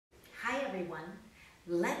everyone.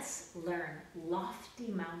 Let's learn Lofty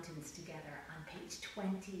Mountains together on page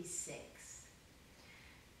 26.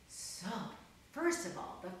 So, first of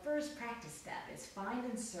all, the first practice step is find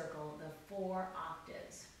and circle the 4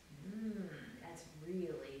 octaves. That's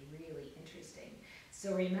really, really interesting.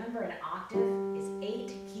 So remember, an octave is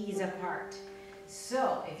 8 keys apart.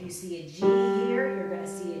 So if you see a G here, you're going to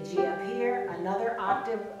see a G up here. Another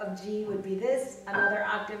octave of G would be this. Another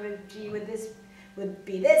octave of G would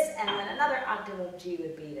be this, and then another octave of G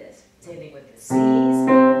would be this. Same thing with the C's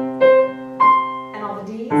and all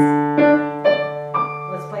the D's.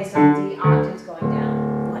 Let's play some D octaves going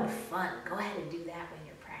down. What fun. Go ahead and do that when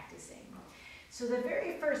you're practicing. So the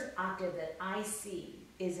very first octave that I see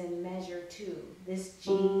is in measure 2, this G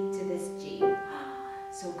to this G.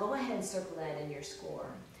 So go ahead and circle that in your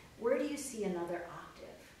score. Where do you see another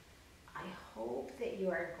octave? I hope that you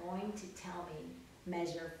are going to tell me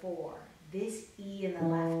measure 4. This E in the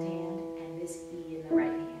left hand and this E in the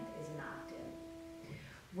right hand is an octave.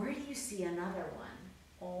 Where do you see another one?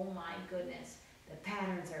 Oh my goodness. The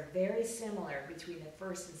patterns are very similar between the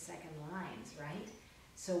first and second lines, right?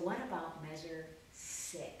 So what about measure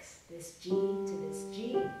 6? This G to this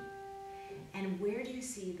G. And where do you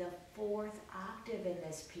see the 4th octave in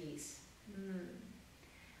this piece?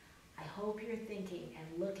 I hope you're thinking and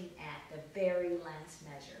looking at the very last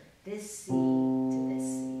measure. This C to this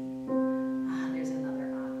C. There's another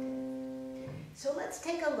octave. So let's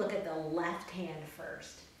take a look at the left hand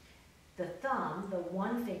first. The thumb, the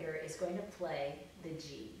one finger, is going to play the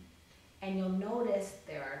G. And you'll notice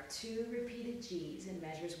there are 2 repeated G's in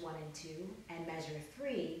measures 1 and 2, and measure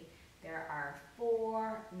 3, there are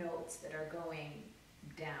 4 notes that are going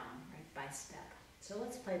down, right, by step. So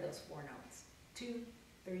let's play those 4 notes. 2,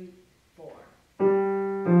 3, 4.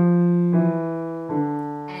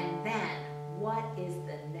 And then, what is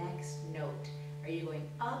the next note? Are you going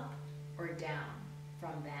up or down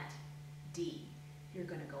from that D? You're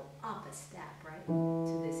going to go up a step, right,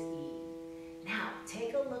 to this E. Now,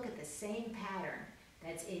 take a look at the same pattern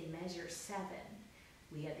that's in measure 7.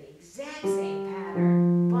 We have the exact same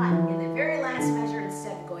pattern, but in the very last measure,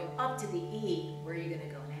 instead of going up to the E, where are you going to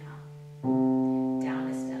go now? Down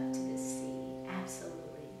a step to the C.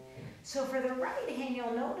 Absolutely. So for the right hand,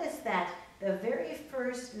 you'll notice that the very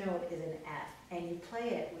first note is an F, and you play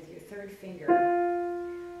it with your 3rd finger.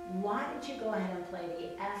 Why don't you go ahead and play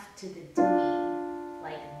the F to the D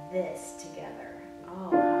like this together?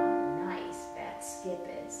 Oh, how nice that skip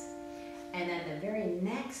is. And then the very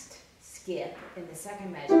next skip in the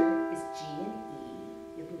second measure is G and E.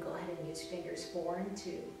 You can go ahead and use fingers 4 and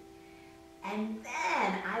 2. And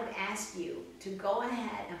then I've asked you to go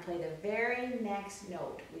ahead and play the very next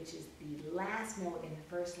note, which is the last note in the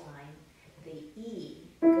first line, the E.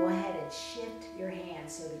 Go ahead and shift your hand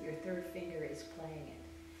so that your 3rd finger is playing it.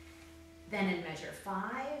 Then in measure 5,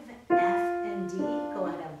 F and D, go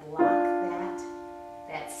ahead and block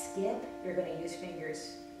that skip. You're going to use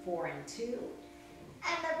fingers 4 and 2.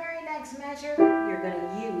 And the very next measure, you're going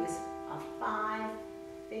to use a 5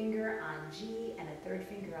 finger on G and a 3rd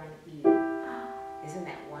finger on E. Isn't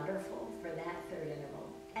that wonderful for that 3rd interval?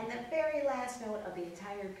 And the very last note of the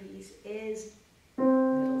entire piece is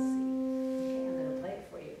little C. Okay, I'm going to play it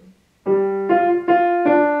for you.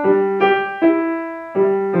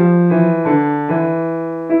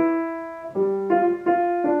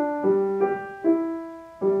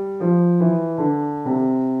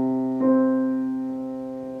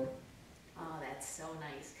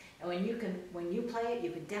 When you play it,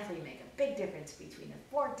 you can definitely make a big difference between the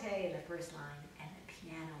forte in the first line and the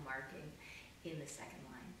piano marking in the second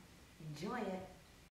line. Enjoy it.